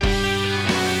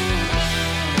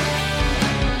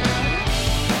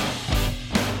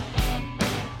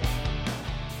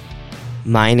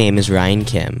My name is Ryan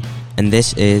Kim, and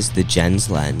this is The Jen's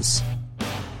Lens.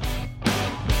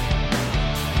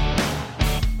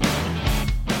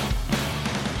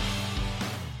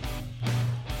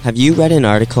 Have you read an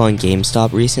article on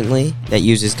GameStop recently that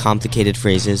uses complicated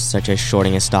phrases such as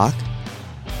shorting a stock?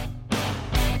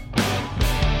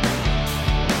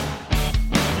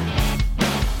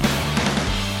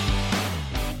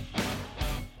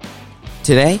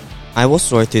 Today, I will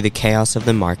sort through the chaos of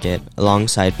the market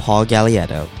alongside Paul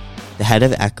Galietto, the head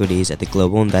of equities at the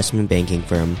global investment banking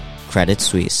firm Credit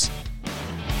Suisse.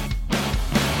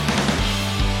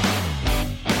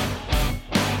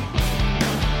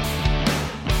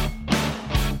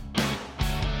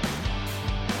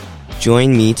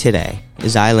 Join me today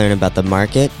as I learn about the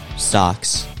market,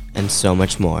 stocks, and so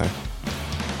much more.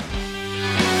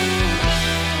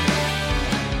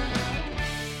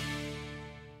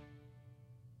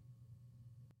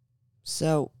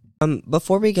 So,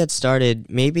 before we get started,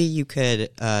 maybe you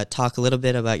could talk a little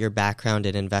bit about your background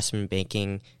in investment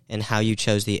banking and how you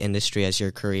chose the industry as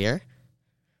your career.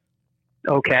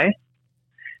 Okay.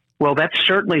 Well, that's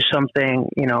certainly something,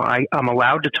 I'm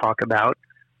allowed to talk about.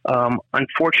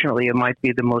 Unfortunately, it might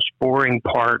be the most boring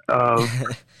part of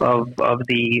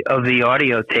the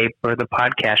audio tape or the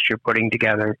podcast you're putting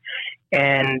together.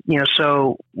 And,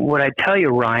 so what I tell you,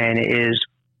 Ryan, is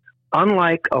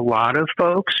unlike a lot of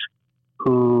folks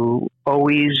who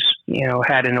always,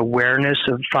 had an awareness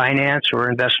of finance or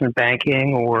investment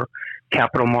banking or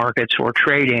capital markets or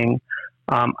trading,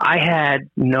 I had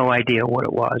no idea what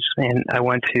it was. And I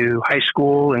went to high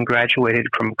school and graduated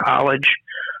from college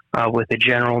with a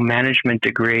general management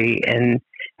degree, and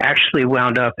actually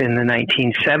wound up in the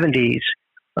 1970s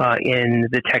in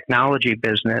the technology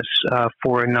business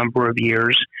for a number of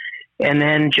years. And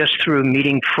then just through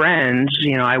meeting friends,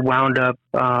 I wound up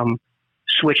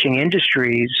switching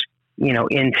industries,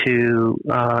 into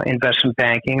investment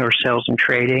banking or sales and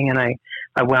trading, and I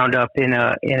wound up in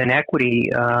an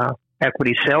equity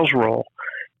sales role.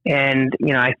 And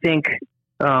I think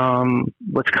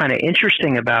what's kind of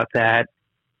interesting about that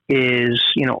is,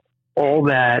 all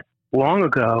that long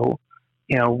ago,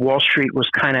 Wall Street was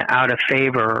kind of out of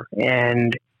favor,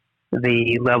 and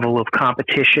the level of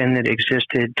competition that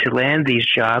existed to land these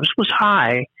jobs was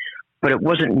high, but it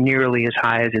wasn't nearly as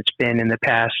high as it's been in the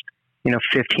past,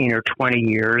 15 or 20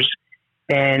 years.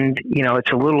 And,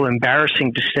 it's a little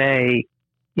embarrassing to say,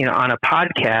 on a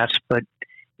podcast, but,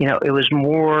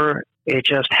 it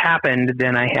just happened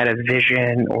than I had a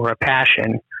vision or a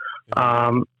passion.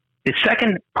 The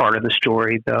second part of the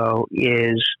story, though,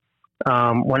 is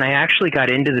when I actually got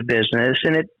into the business,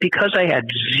 and because I had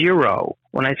zero,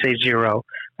 when I say zero,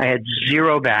 I had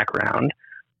zero background.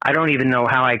 I don't even know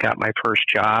how I got my first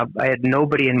job. I had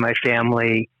nobody in my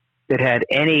family that had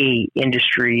any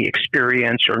industry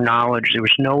experience or knowledge. There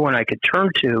was no one I could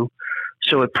turn to.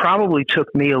 So it probably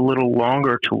took me a little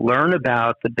longer to learn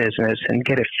about the business and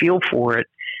get a feel for it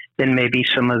than maybe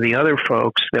some of the other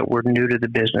folks that were new to the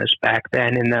business back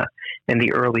then in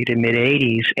the early to mid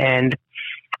 80s. And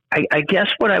I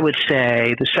guess what I would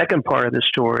say, the second part of the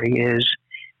story is,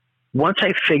 once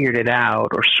I figured it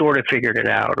out, or sort of figured it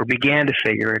out, or began to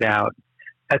figure it out,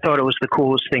 I thought it was the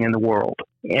coolest thing in the world.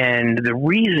 And the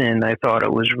reason I thought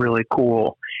it was really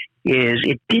cool is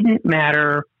it didn't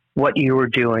matter what you were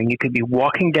doing. You could be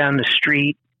walking down the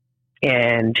street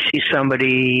and see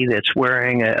somebody that's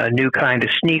wearing a new kind of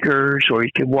sneakers, or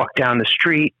you could walk down the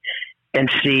street and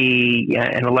see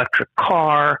an electric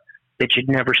car that you'd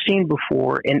never seen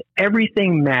before, and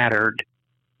everything mattered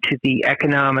to the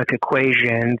economic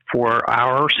equation for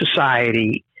our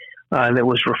society that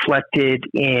was reflected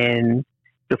in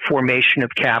the formation of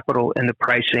capital and the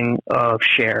pricing of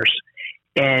shares.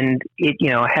 And it,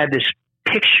 had this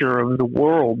picture of the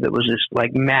world that was this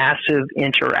like massive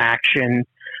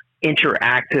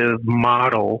interactive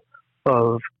model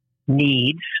of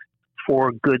needs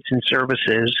for goods and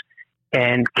services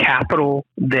and capital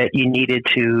that you needed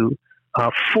to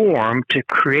form to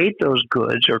create those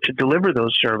goods or to deliver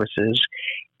those services,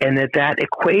 and that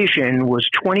equation was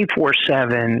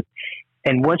 24/7.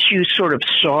 And once you sort of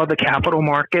saw the capital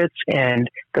markets and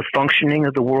the functioning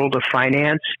of the world of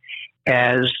finance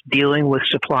as dealing with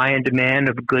supply and demand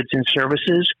of goods and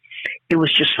services, it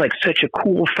was just like such a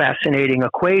cool, fascinating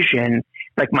equation.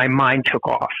 Like my mind took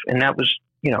off, and that was,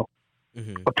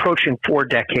 approaching 4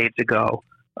 decades ago.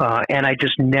 And I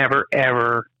just never,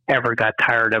 ever got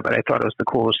tired of it. I thought it was the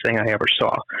coolest thing I ever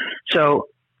saw. So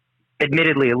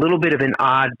admittedly, a little bit of an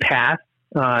odd path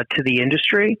to the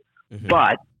industry,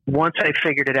 but once I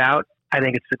figured it out, I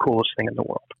think it's the coolest thing in the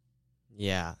world.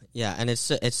 Yeah, and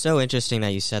it's so interesting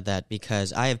that you said that,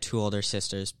 because I have 2 older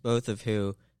sisters, both of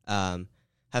who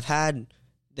have had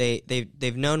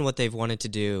they've known what they've wanted to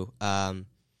do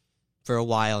for a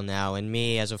while now. And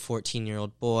me, as a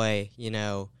 14-year-old boy,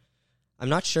 I'm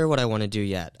not sure what I want to do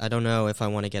yet. I don't know if I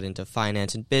want to get into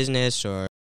finance and business or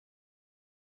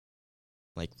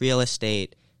like real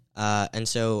estate. And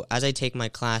so as I take my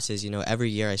classes, every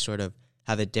year I sort of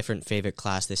have a different favorite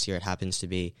class. This year it happens to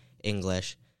be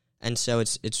English. And so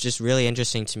it's just really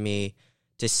interesting to me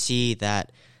to see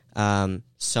that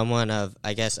someone of,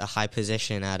 I guess, a high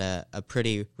position at a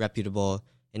pretty reputable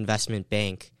investment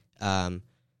bank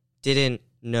didn't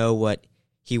know what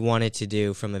he wanted to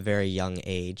do from a very young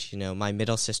age. My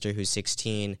middle sister, who's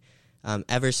 16,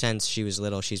 ever since she was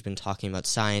little, she's been talking about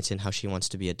science and how she wants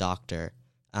to be a doctor.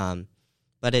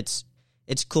 But it's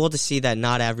cool to see that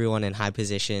not everyone in high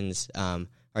positions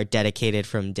are dedicated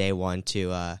from day one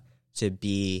to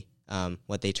be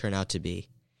what they turn out to be.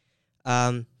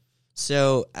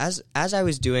 So as I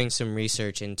was doing some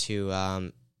research into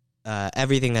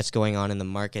everything that's going on in the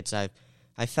markets,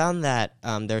 I found that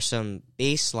there's some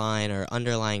baseline or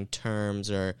underlying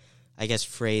terms or, I guess,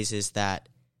 phrases that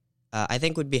I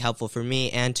think would be helpful for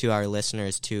me and to our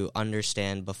listeners to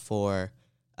understand before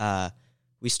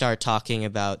we start talking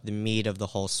about the meat of the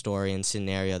whole story and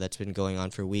scenario that's been going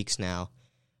on for weeks now.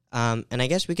 And I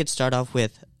guess we could start off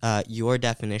with your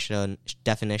definition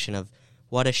of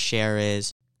what a share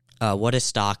is, what a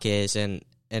stock is, and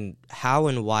how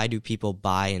and why do people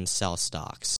buy and sell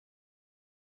stocks?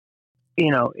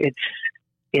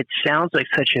 It sounds like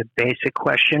such a basic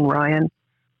question, Ryan,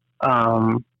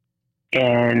 but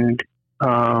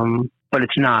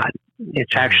it's not.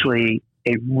 It's actually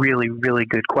a really, really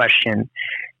good question.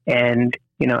 And,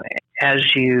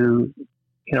 as you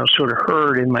sort of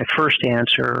heard in my first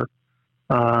answer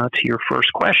to your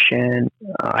first question,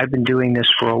 I've been doing this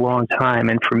for a long time.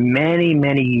 And for many,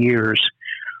 many years,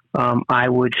 I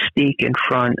would speak in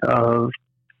front of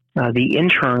the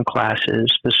intern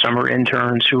classes, the summer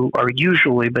interns who are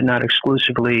usually, but not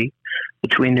exclusively,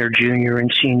 between their junior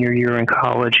and senior year in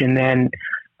college. And then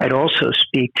I'd also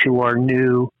speak to our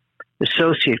new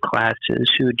associate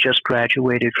classes who had just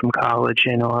graduated from college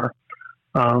and are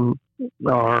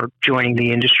joining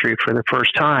the industry for the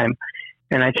first time.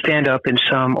 And I'd stand up in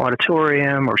some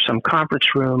auditorium or some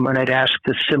conference room and I'd ask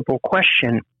the simple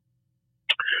question,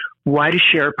 why do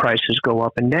share prices go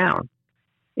up and down?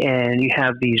 And you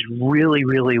have these really,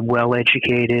 really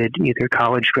well-educated, either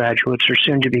college graduates or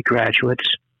soon-to-be graduates.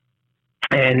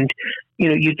 And,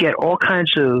 you get all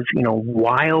kinds of,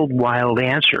 wild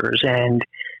answers. And,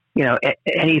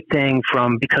 anything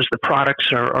from because the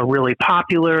products are really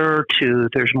popular to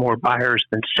there's more buyers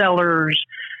than sellers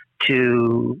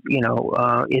to,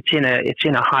 it's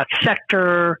in a hot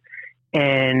sector.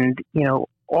 And,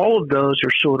 all of those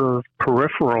are sort of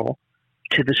peripheral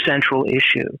to the central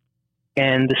issue.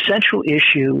 And the central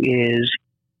issue is,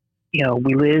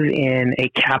 we live in a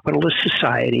capitalist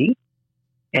society,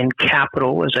 and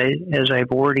capital, as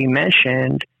I've already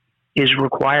mentioned, is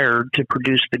required to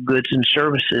produce the goods and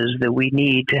services that we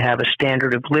need to have a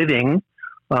standard of living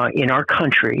in our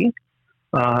country.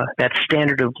 That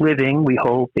standard of living, we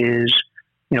hope, is,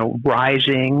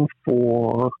 rising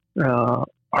for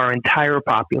our entire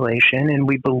population. And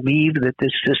we believe that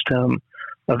this system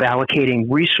of allocating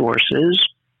resources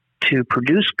to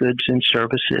produce goods and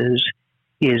services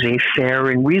is a fair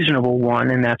and reasonable one,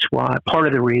 and that's why part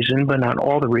of the reason, but not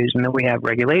all the reason, that we have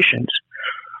regulations.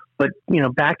 But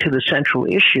back to the central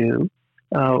issue,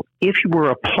 if you were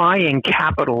applying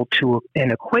capital to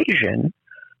an equation,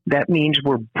 that means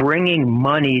we're bringing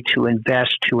money to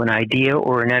invest to an idea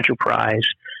or an enterprise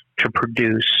to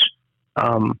produce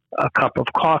a cup of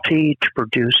coffee, to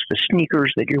produce the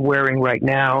sneakers that you're wearing right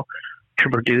now, to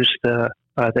produce the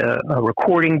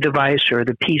recording device or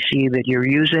the PC that you're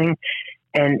using.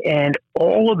 And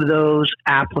all of those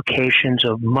applications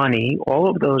of money, all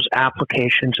of those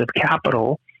applications of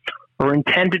capital are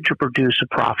intended to produce a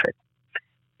profit.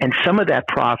 And some of that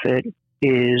profit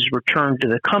is returned to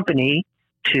the company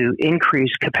to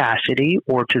increase capacity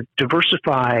or to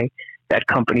diversify that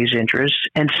company's interests.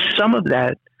 And some of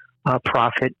that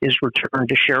profit is returned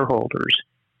to shareholders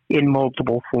in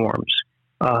multiple forms,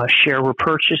 share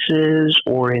repurchases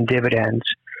or in dividends.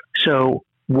 So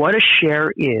what a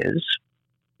share is,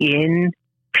 in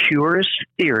purest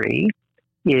theory,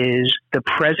 is the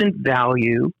present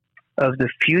value of the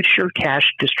future cash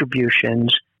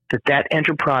distributions that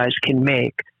enterprise can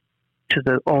make to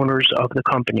the owners of the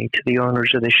company, to the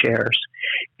owners of the shares.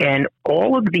 And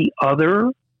all of the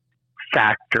other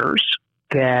factors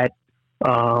that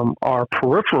are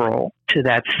peripheral to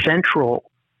that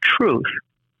central truth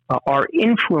are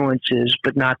influences,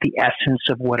 but not the essence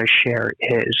of what a share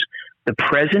is. the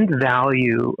present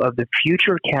value of the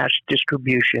future cash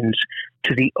distributions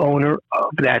to the owner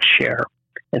of that share.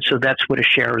 And so that's what a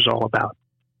share is all about.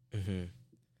 Mm-hmm.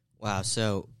 Wow.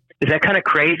 So is that kind of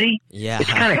crazy? Yeah.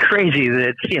 It's kind of crazy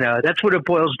that, that's what it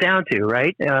boils down to,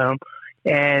 right?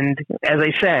 And as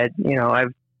I said,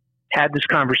 I've had this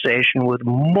conversation with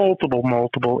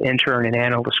multiple intern and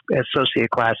analyst associate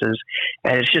classes,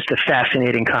 and it's just a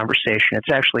fascinating conversation.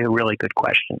 It's actually a really good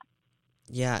question.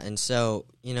 Yeah, and so,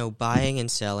 buying and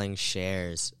selling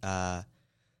shares.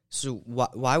 So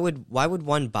why would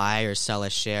one buy or sell a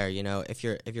share? If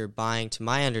you're buying, to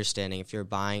my understanding, if you're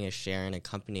buying a share in a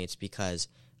company, it's because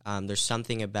there's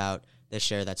something about the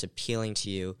share that's appealing to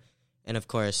you, and of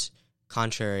course, on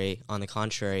the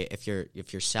contrary, if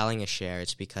you're selling a share,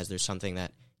 it's because there's something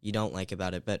that you don't like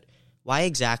about it. But why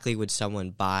exactly would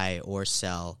someone buy or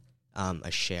sell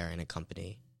a share in a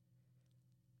company?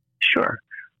 Sure.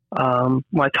 Well,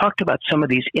 I talked about some of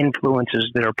these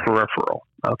influences that are peripheral,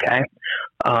 okay?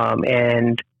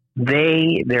 And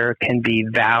there can be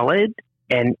valid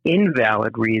and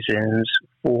invalid reasons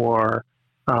for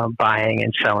buying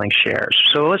and selling shares.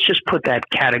 So let's just put that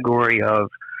category of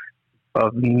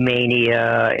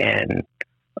mania and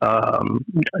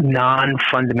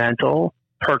non-fundamental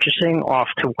purchasing off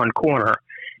to one corner.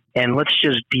 And let's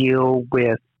just deal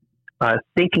with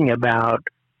thinking about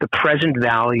the present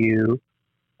value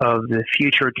of the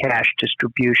future cash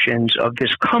distributions of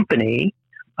this company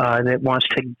that wants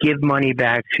to give money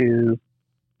back to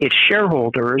its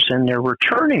shareholders, and they're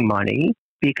returning money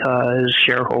because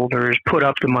shareholders put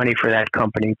up the money for that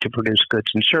company to produce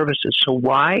goods and services. So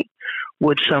why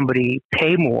would somebody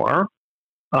pay more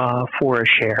for a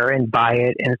share and buy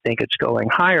it and think it's going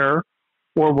higher?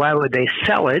 Or why would they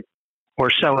sell it or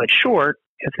sell it short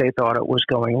if they thought it was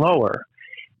going lower?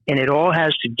 And it all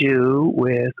has to do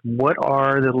with what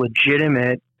are the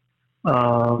legitimate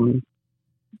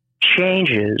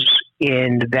changes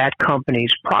in that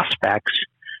company's prospects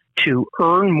to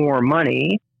earn more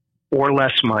money or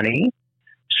less money,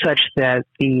 such that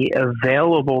the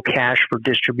available cash for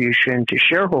distribution to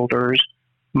shareholders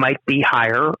might be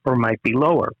higher or might be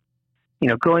lower.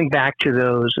 Going back to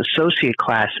those associate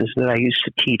classes that I used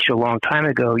to teach a long time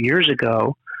ago, years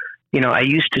ago, I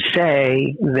used to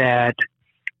say that,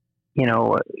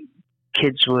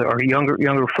 kids or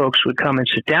younger folks would come and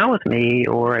sit down with me,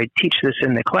 or I'd teach this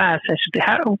in the class. I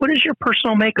said, what is your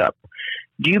personal makeup?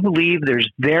 Do you believe there's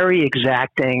very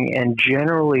exacting and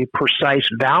generally precise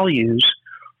values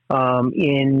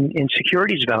in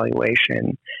securities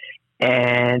valuation?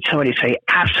 And somebody say,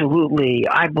 absolutely.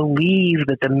 I believe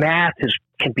that the math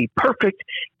can be perfect,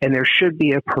 and there should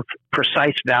be a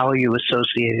precise value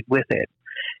associated with it,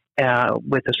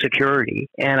 with a security.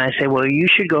 And I say, well, you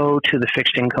should go to the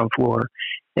fixed income floor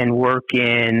and work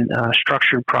in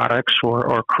structured products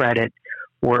or credit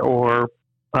or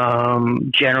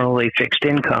generally fixed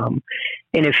income.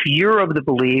 And if you're of the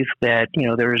belief that,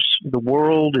 the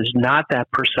world is not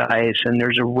that precise and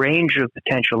there's a range of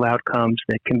potential outcomes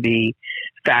that can be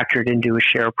factored into a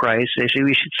share price, they say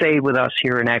we should stay with us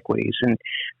here in equities. And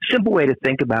a simple way to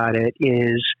think about it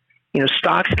is,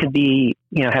 stocks can be,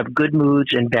 have good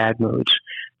moods and bad moods.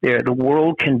 The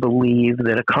world can believe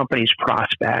that a company's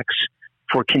prospects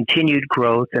for continued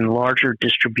growth and larger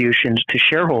distributions to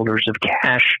shareholders of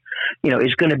cash,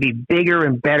 is going to be bigger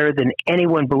and better than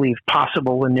anyone believed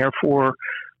possible, and therefore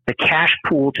the cash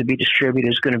pool to be distributed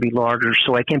is going to be larger,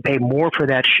 so I can pay more for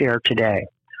that share today.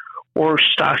 Or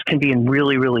stocks can be in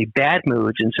really, really bad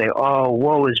moods and say, oh,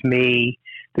 woe is me.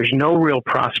 There's no real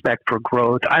prospect for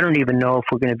growth. I don't even know if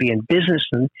we're going to be in business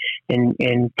in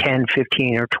 10,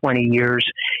 15, or 20 years.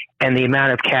 And the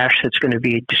amount of cash that's going to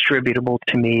be distributable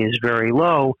to me is very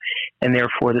low, and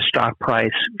therefore the stock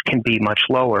price can be much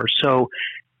lower. So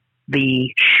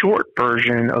the short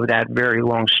version of that very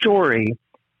long story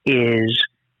is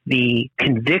the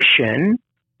conviction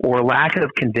or lack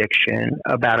of conviction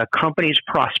about a company's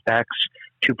prospects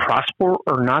to prosper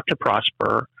or not to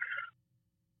prosper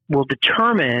will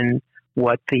determine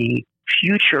what the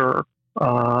future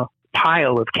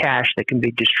pile of cash that can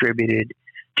be distributed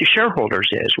to shareholders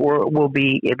is, or will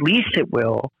be, at least it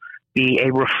will be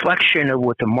a reflection of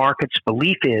what the market's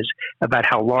belief is about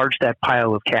how large that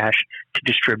pile of cash to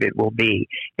distribute will be.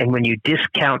 And when you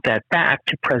discount that back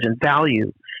to present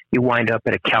value, you wind up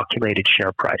at a calculated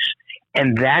share price.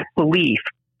 And that belief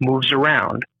moves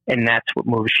around, and that's what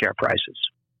moves share prices.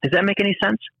 Does that make any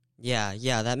sense?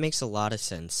 Yeah, that makes a lot of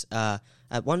sense. At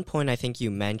one point, I think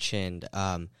you mentioned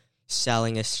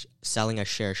selling a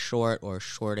share short or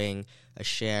shorting a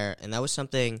share, and that was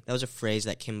a phrase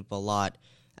that came up a lot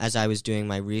as I was doing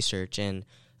my research and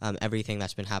everything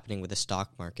that's been happening with the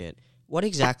stock market. what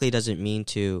exactly does it mean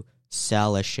to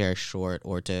sell a share short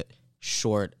or to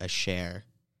short a share?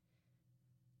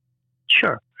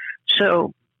 Sure.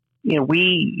 So,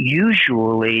 we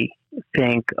usually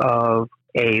think of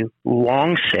a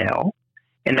long sale,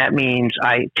 and that means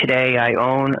today I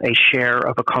own a share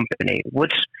of a company.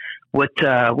 What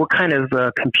kind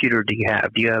of computer do you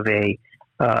have? Do you have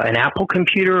an Apple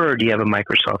computer or do you have a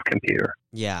Microsoft computer?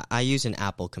 Yeah, I use an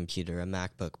Apple computer, a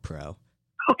MacBook Pro.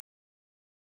 Okay.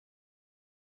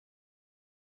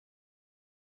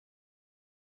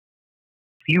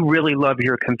 If you really love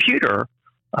your computer,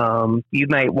 you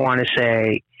might want to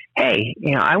say, hey,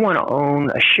 I want to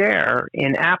own a share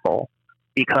in Apple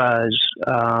because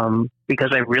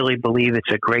I really believe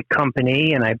it's a great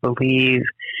company, and I believe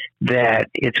that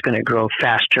it's going to grow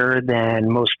faster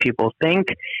than most people think,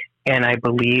 and I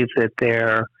believe that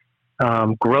their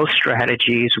growth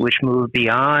strategies, which move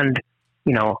beyond,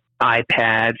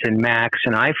 iPads and Macs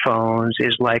and iPhones,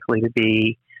 is likely to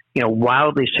be,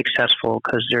 wildly successful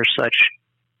because they're such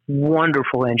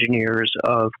wonderful engineers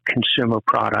of consumer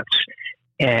products,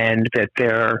 and that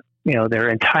their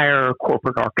entire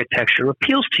corporate architecture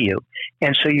appeals to you,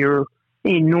 and so you're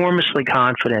enormously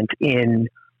confident in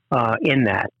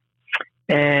that,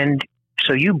 and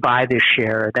so you buy this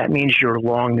share. That means you're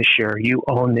long the share. You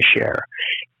own the share,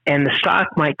 and the stock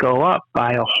might go up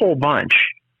by a whole bunch,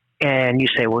 and you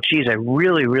say, well, geez, I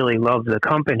really, really love the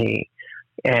company,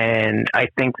 and I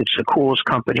think it's the coolest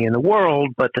company in the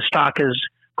world, but the stock has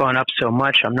gone up so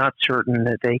much, I'm not certain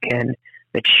that they can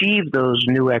achieve those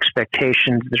new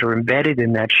expectations that are embedded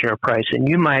in that share price, and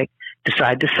you might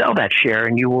decide to sell that share,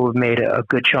 and you will have made a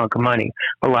good chunk of money.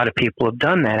 A lot of people have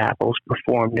done that. Apple's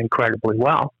performed incredibly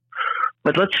well.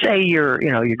 But let's say you're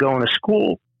going to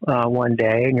school one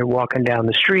day, and you're walking down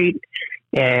the street,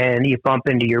 and you bump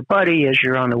into your buddy as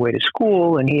you're on the way to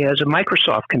school, and he has a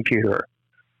Microsoft computer.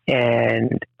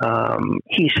 And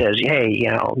he says, hey,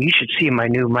 you should see my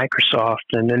new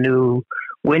Microsoft and the new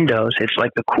Windows. It's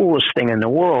like the coolest thing in the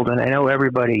world. And I know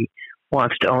everybody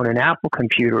wants to own an Apple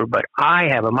computer, but I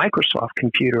have a Microsoft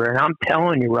computer. And I'm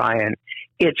telling you, Ryan,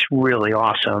 it's really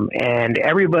awesome. And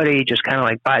everybody just kind of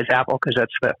like buys Apple because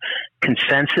that's the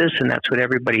consensus and that's what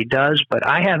everybody does. But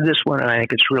I have this one and I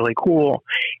think it's really cool.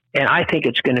 And I think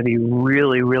it's going to be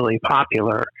really, really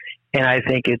popular. And I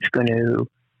think it's going to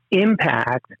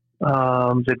impact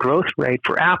the growth rate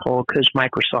for Apple because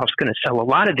Microsoft's going to sell a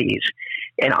lot of these.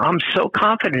 And I'm so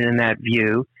confident in that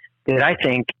view that I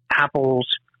think Apple's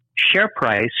share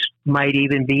price might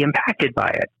even be impacted by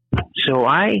it. So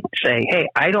I say, hey,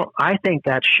 I think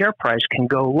that share price can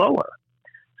go lower.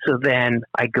 So then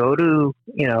I go to,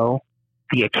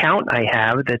 the account I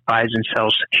have that buys and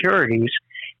sells securities,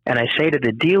 and I say to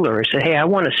the dealer, I say, hey, I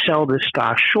want to sell this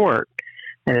stock short.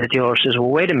 And the dealer says, well,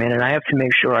 wait a minute, I have to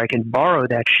make sure I can borrow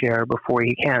that share before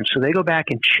you can. So they go back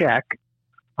and check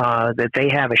that they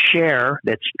have a share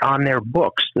that's on their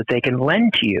books that they can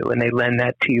lend to you, and they lend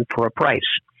that to you for a price.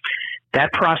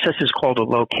 That process is called a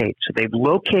locate. So they've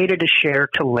located a share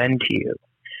to lend to you.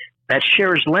 That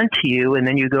share is lent to you, and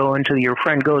then your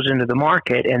friend goes into the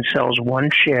market and sells one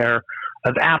share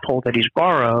of Apple that he's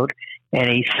borrowed, and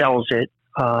he sells it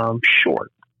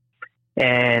short.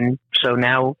 And so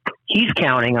now he's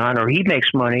counting on, or he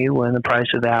makes money when the price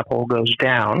of Apple goes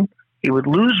down. He would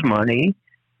lose money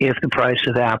if the price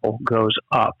of Apple goes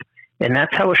up. And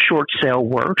that's how a short sale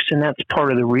works, and that's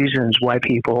part of the reasons why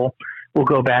people will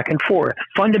go back and forth.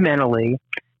 Fundamentally,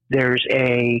 there's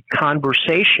a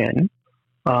conversation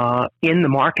in the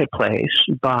marketplace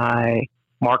by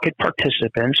market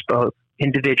participants, both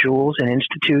individuals and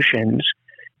institutions,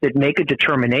 that make a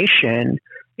determination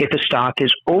if a stock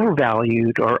is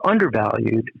overvalued or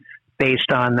undervalued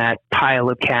based on that pile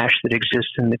of cash that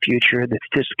exists in the future that's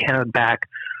discounted back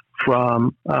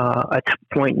from a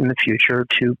point in the future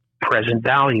to present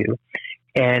value.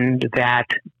 And that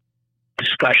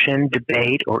discussion,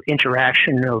 debate, or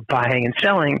interaction of buying and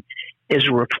selling is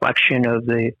a reflection of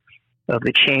the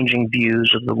changing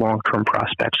views of the long-term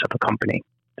prospects of a company.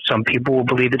 Some people will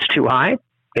believe it's too high.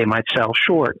 They might sell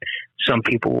short. Some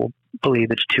people will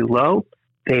believe it's too low.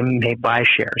 They may buy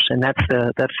shares, and that's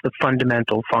the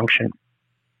fundamental function.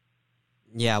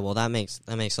 Yeah, well, that makes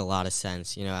a lot of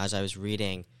sense. As I was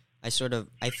reading, I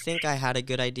think I had a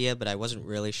good idea, but I wasn't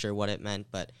really sure what it meant.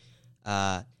 But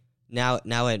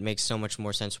now it makes so much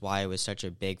more sense why it was such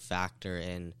a big factor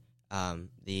in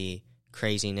the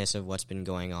craziness of what's been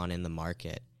going on in the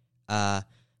market.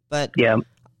 But yeah.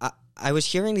 I was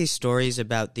hearing these stories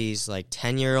about these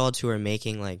 10-year-olds who are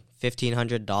making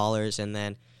 $1,500, and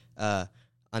then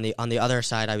on the other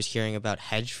side, I was hearing about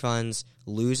hedge funds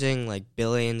losing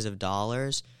billions of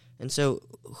dollars. And so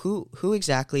who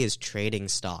exactly is trading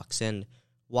stocks, and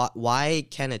why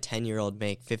can a 10-year-old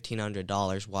make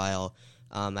 $1,500 while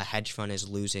a hedge fund is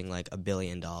losing like $1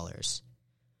 billion?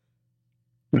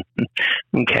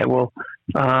 Okay, well,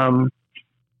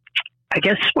 I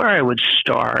guess where I would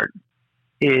start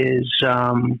is,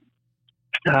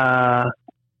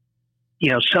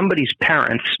 somebody's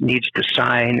parents needs to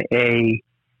sign a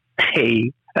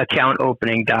account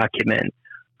opening document.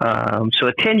 So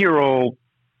a 10-year-old,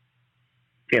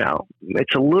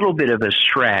 it's a little bit of a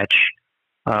stretch,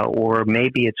 or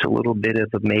maybe it's a little bit of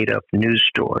a made-up news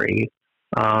story.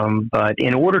 But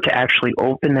in order to actually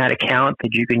open that account,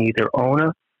 that you can either own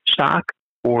a stock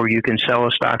or you can sell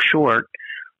a stock short,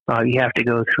 you have to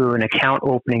go through an account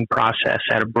opening process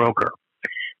at a broker.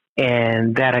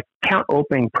 And that account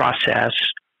opening process,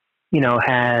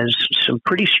 has some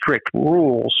pretty strict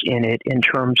rules in it in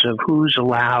terms of who's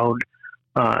allowed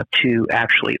to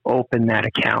actually open that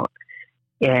account.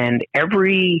 And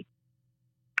every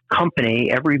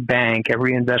company, every bank,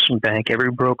 every investment bank,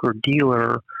 every broker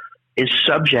dealer is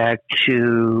subject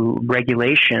to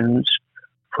regulations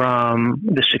from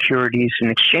the Securities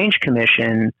and Exchange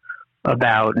Commission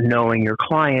about knowing your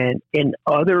client and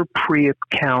other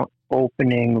pre-account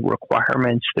opening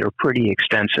requirements that are pretty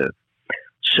extensive.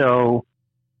 So,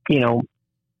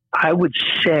 I would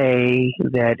say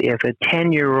that if a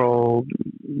 10-year-old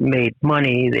made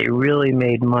money, they really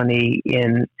made money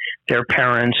in their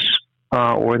parents'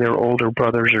 or their older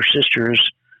brothers or sisters'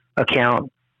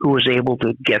 account, who was able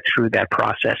to get through that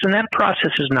process. And that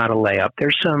process is not a layup.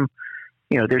 There's some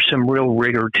real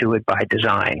rigor to it by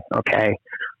design. Okay.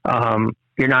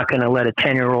 You're not going to let a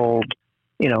 10-year-old,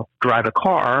 drive a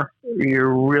car.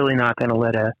 You're really not going to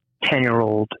let a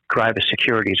 10-year-old drive a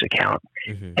securities account.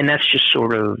 Mm-hmm. And that's just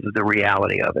sort of the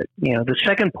reality of it. The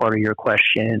second part of your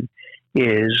question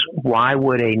is, why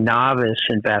would a novice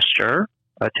investor,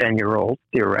 a 10-year-old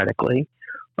theoretically,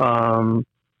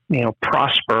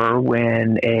 prosper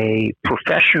when a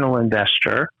professional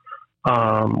investor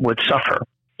would suffer?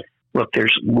 Look,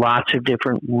 there's lots of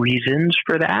different reasons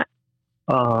for that.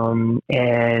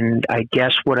 And I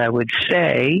guess what I would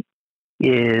say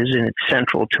is, and it's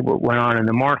central to what went on in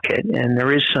the market, and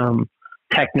there is some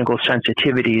technical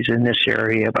sensitivities in this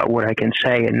area about what I can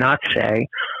say and not say,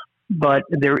 but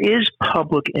there is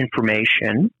public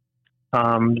information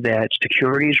that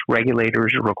securities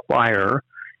regulators require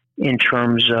in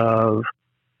terms of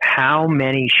how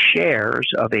many shares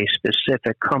of a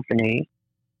specific company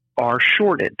are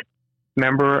shorted.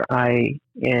 Remember,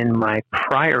 in my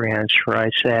prior answer, I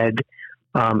said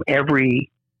every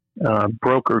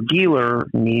broker-dealer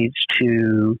needs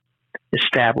to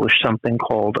establish something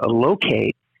called a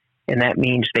locate, and that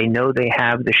means they know they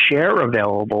have the share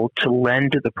available to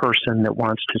lend to the person that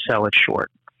wants to sell it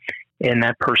short. And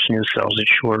that person who sells it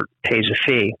short pays a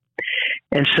fee.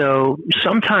 And so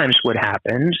sometimes what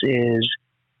happens is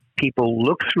people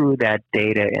look through that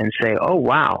data and say, oh,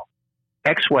 wow,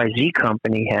 XYZ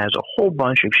company has a whole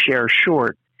bunch of shares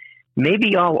short.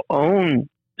 Maybe I'll own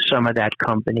some of that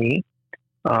company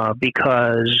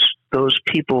because those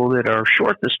people that are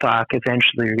short the stock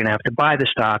eventually are going to have to buy the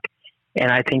stock. And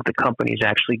I think the company is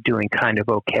actually doing kind of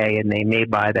okay, and they may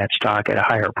buy that stock at a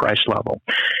higher price level.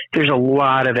 There's a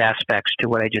lot of aspects to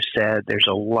what I just said. There's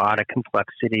a lot of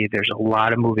complexity. There's a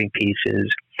lot of moving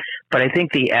pieces. But I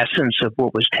think the essence of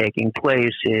what was taking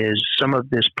place is some of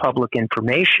this public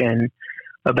information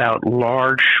about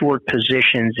large short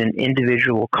positions in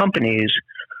individual companies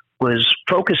was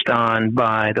focused on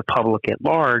by the public at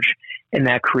large, and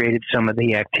that created some of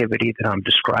the activity that I'm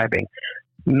describing.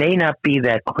 May not be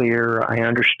that clear. I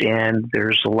understand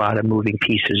there's a lot of moving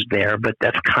pieces there, but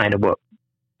that's kind of what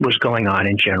was going on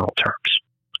in general terms.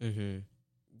 Mm-hmm.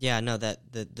 Yeah, no,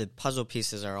 that the puzzle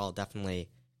pieces are all definitely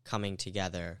coming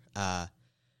together.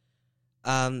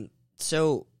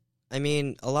 So, I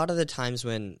mean, a lot of the times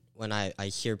when I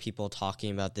hear people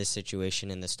talking about this situation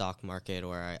in the stock market,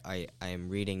 or I am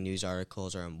reading news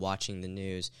articles or I'm watching the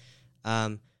news,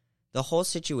 the whole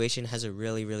situation has a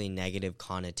really, really negative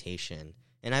connotation.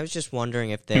 And I was just wondering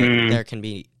if there can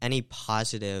be any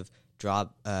positive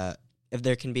if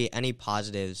there can be any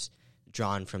positives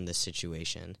drawn from this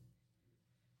situation.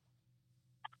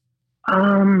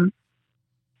 Look,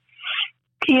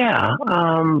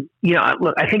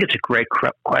 I think it's a great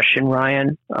question,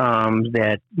 Ryan,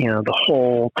 that, the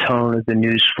whole tone of the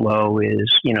news flow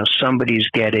is, somebody's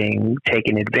getting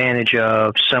taken advantage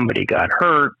of, somebody got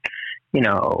hurt,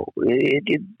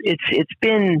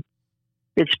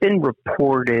 it's been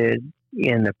reported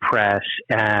in the press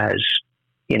as,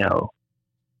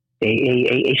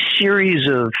 a series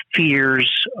of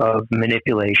fears of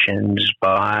manipulations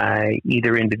by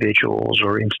either individuals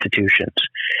or institutions.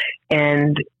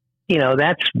 And,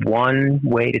 that's one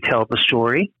way to tell the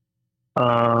story.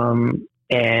 And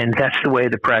that's the way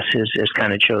the press has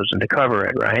kind of chosen to cover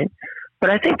it, right? But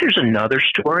I think there's another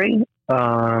story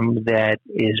that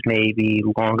is maybe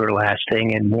longer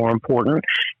lasting and more important,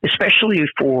 especially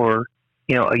for,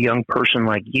 a young person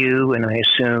like you, and I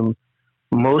assume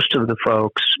most of the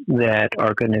folks that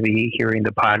are going to be hearing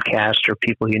the podcast are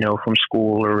people from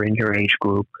school or in your age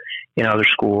group in other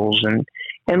schools.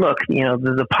 And look,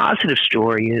 the positive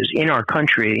story is in our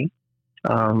country,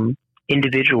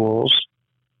 individuals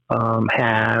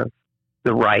have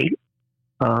the right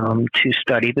to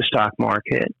study the stock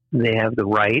market. They have the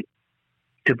right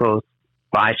to both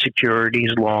buy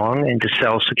securities long and to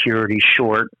sell securities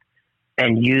short,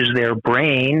 and use their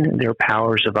brain, their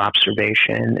powers of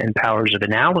observation and powers of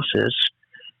analysis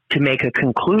to make a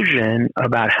conclusion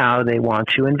about how they want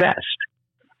to invest.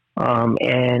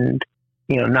 And,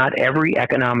 not every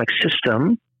economic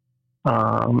system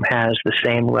has the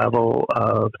same level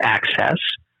of access,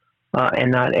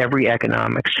 and not every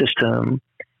economic system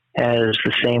has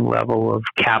the same level of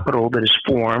capital that is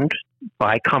formed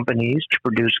by companies to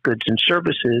produce goods and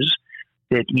services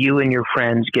that you and your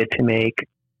friends get to make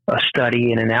a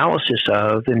study and analysis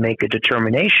of and make a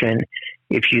determination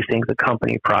if you think the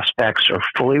company prospects are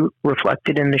fully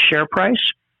reflected in the share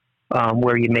price,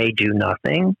 where you may do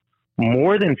nothing,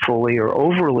 more than fully or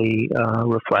overly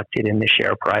reflected in the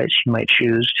share price. You might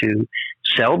choose to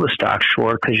sell the stock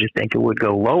short because you think it would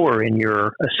go lower in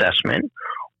your assessment,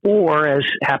 or, as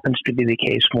happens to be the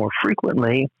case more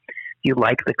frequently, you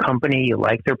like the company, you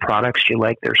like their products, you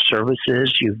like their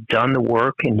services, you've done the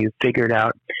work, and you've figured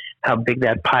out how big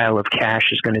that pile of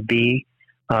cash is going to be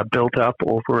built up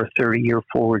over a 30-year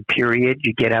forward period.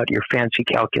 You get out your fancy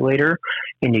calculator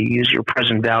and you use your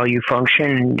present value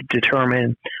function and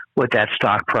determine what that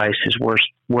stock price is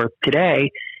worth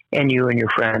today, and you and your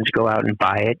friends go out and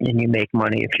buy it, and you make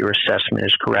money if your assessment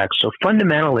is correct. So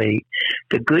fundamentally,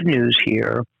 the good news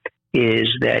here is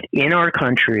that in our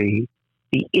country,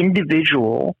 the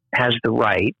individual has the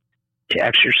right to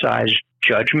exercise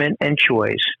judgment and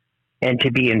choice and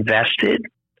to be invested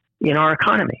in our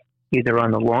economy, either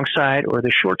on the long side or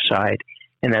the short side.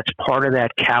 And that's part of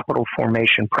that capital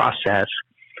formation process,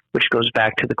 which goes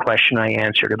back to the question I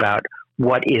answered about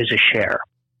what is a share.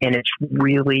 And it's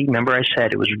really, remember I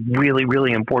said it was really,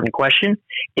 really important question.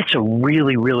 It's a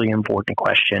really, really important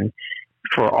question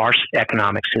for our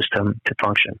economic system to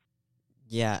function.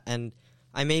 Yeah, and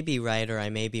I may be right or I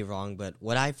may be wrong, but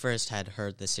when I first had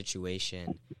heard the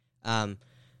situation,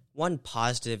 one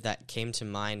positive that came to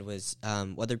mind was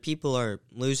whether people are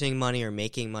losing money or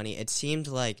making money, it seemed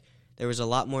like there was a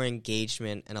lot more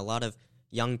engagement and a lot of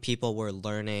young people were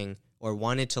learning or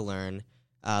wanted to learn,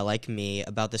 like me,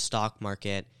 about the stock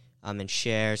market and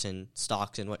shares and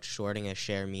stocks and what shorting a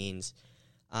share means.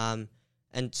 And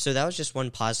so that was just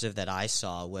one positive that I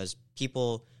saw, was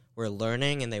people were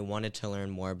learning and they wanted to learn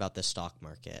more about the stock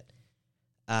market.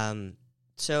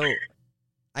 So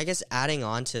I guess adding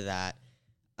on to that,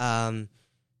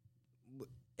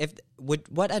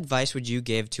 what advice would you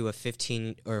give to a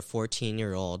 15 or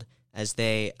 14-year-old as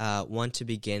they want to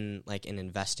begin like an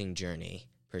investing journey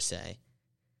per se?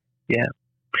 Yeah.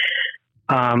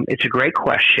 It's a great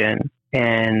question.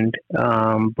 And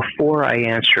before I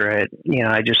answer it,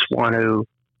 I just want to,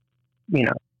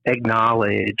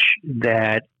 acknowledge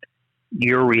that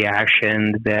your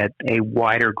reaction that a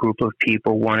wider group of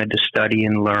people wanted to study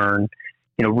and learn,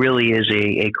 really is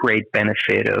a great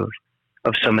benefit of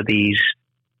some of these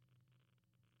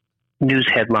news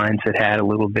headlines that had a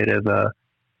little bit of a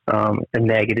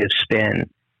negative spin.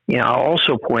 I'll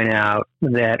also point out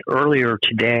that earlier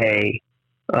today,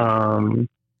 the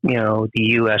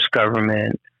U.S.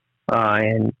 government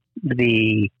and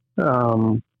the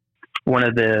one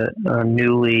of the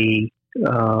newly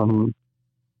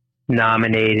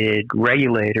nominated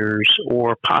regulators,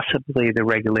 or possibly the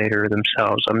regulator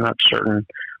themselves, I'm not certain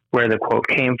where the quote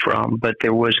came from, but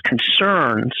there was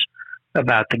concerns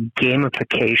about the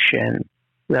gamification,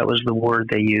 that was the word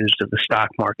they used, of the stock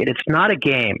market. It's not a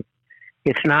game.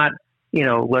 It's not,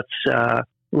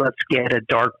 let's get a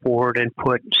dartboard and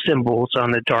put symbols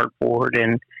on the dartboard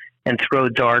and throw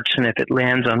darts, and if it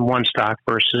lands on one stock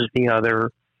versus the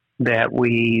other, that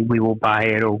we will buy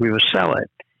it or we will sell it.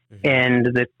 Mm-hmm. And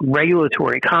the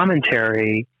regulatory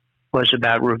commentary was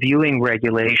about reviewing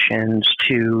regulations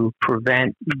to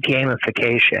prevent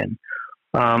gamification.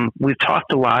 We've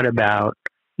talked a lot about,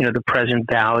 the present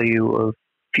value of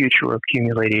future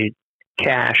accumulated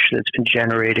cash that's been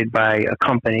generated by a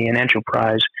company, an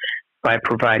enterprise, by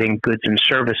providing goods and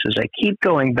services. I keep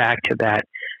going back to that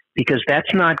because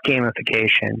that's not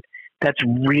gamification. That's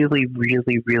really,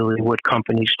 really, really what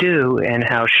companies do, and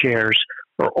how shares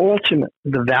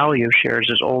the value of shares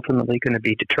is ultimately going to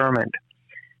be determined.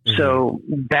 Mm-hmm. So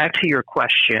back to your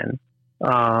question,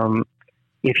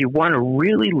 if you want to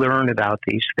really learn about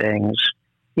these things,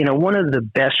 one of the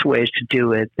best ways to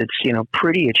do it that's,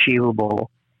 pretty achievable,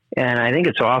 and I think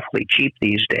it's awfully cheap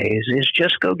these days, is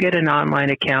just go get an online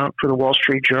account for the Wall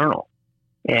Street Journal.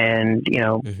 And,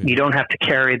 mm-hmm. you don't have to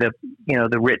carry the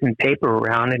written paper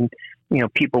around, and,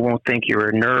 people won't think you're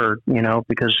a nerd,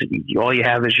 because all you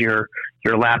have is your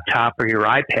laptop or your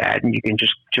iPad, and you can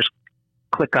just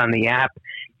click on the app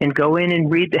and go in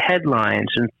and read the headlines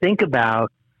and think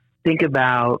about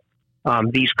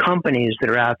these companies that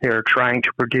are out there trying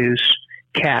to produce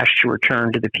cash to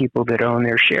return to the people that own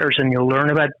their shares. And you'll learn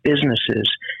about businesses,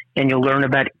 and you'll learn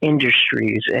about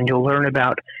industries, and you'll learn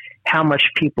about how much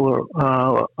people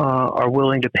are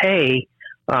willing to pay,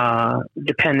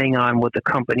 depending on what the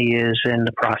company is and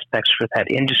the prospects for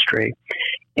that industry.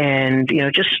 And,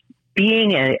 just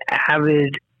being an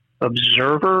avid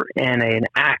observer and an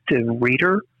active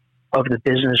reader of the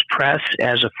business press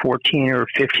as a 14 or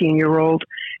 15-year-old,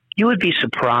 you would be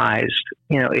surprised,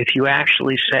 if you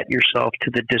actually set yourself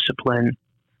to the discipline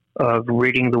of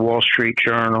reading the Wall Street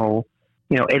Journal,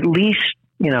 at least,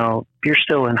 you're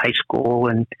still in high school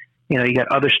and, you got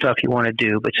other stuff you want to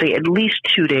do, but say at least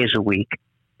 2 days a week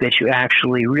that you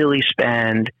actually really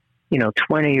spend,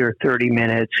 20 or 30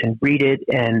 minutes and read it.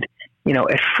 And,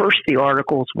 at first the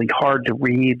articles will be hard to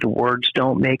read. The words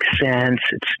don't make sense.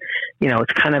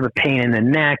 It's kind of a pain in the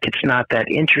neck. It's not that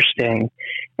interesting.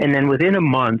 And then within a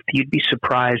month, you'd be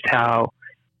surprised how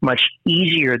much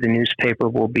easier the newspaper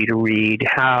will be to read,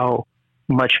 how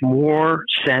much more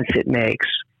sense it makes.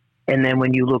 And then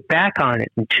when you look back on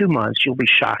it in 2 months, you'll be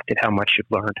shocked at how much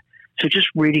you've learned. So just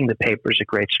reading the paper is a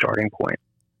great starting point.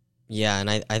 Yeah, and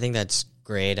I think that's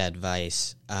great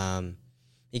advice.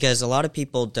 Because a lot of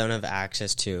people don't have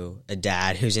access to a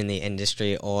dad who's in the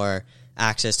industry, or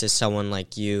access to someone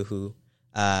like you who,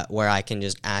 where I can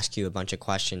just ask you a bunch of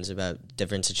questions about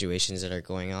different situations that are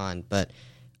going on. But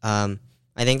I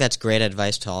think that's great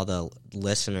advice to all the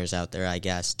listeners out there, I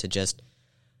guess, to just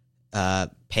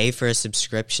pay for a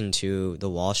subscription to the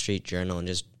Wall Street Journal and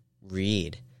just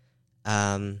read.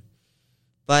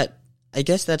 But I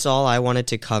guess that's all I wanted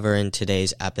to cover in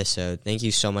today's episode. Thank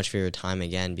you so much for your time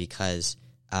again, because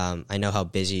I know how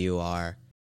busy you are.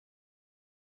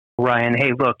 Ryan,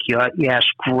 hey, look, you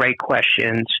asked great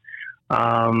questions,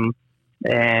 and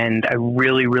I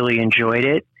really, really enjoyed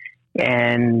it.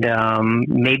 And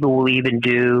maybe we'll even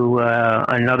do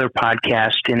another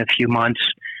podcast in a few months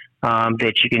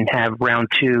that you can have round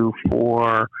 2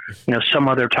 for, some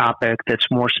other topic that's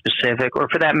more specific, or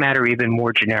for that matter, even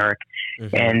more generic.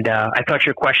 Mm-hmm. And I thought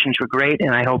your questions were great,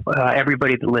 and I hope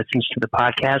everybody that listens to the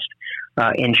podcast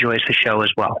enjoys the show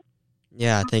as well.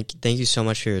 Yeah, thank you so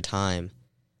much for your time.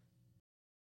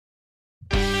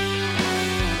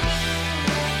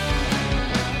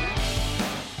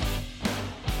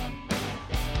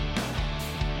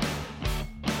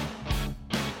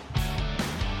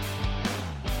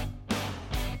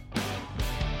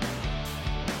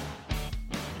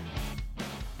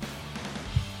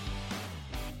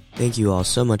 Thank you all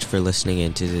so much for listening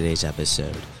in to today's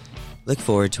episode. Look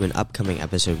forward to an upcoming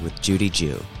episode with Judy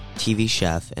Jew, TV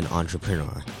chef and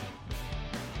entrepreneur.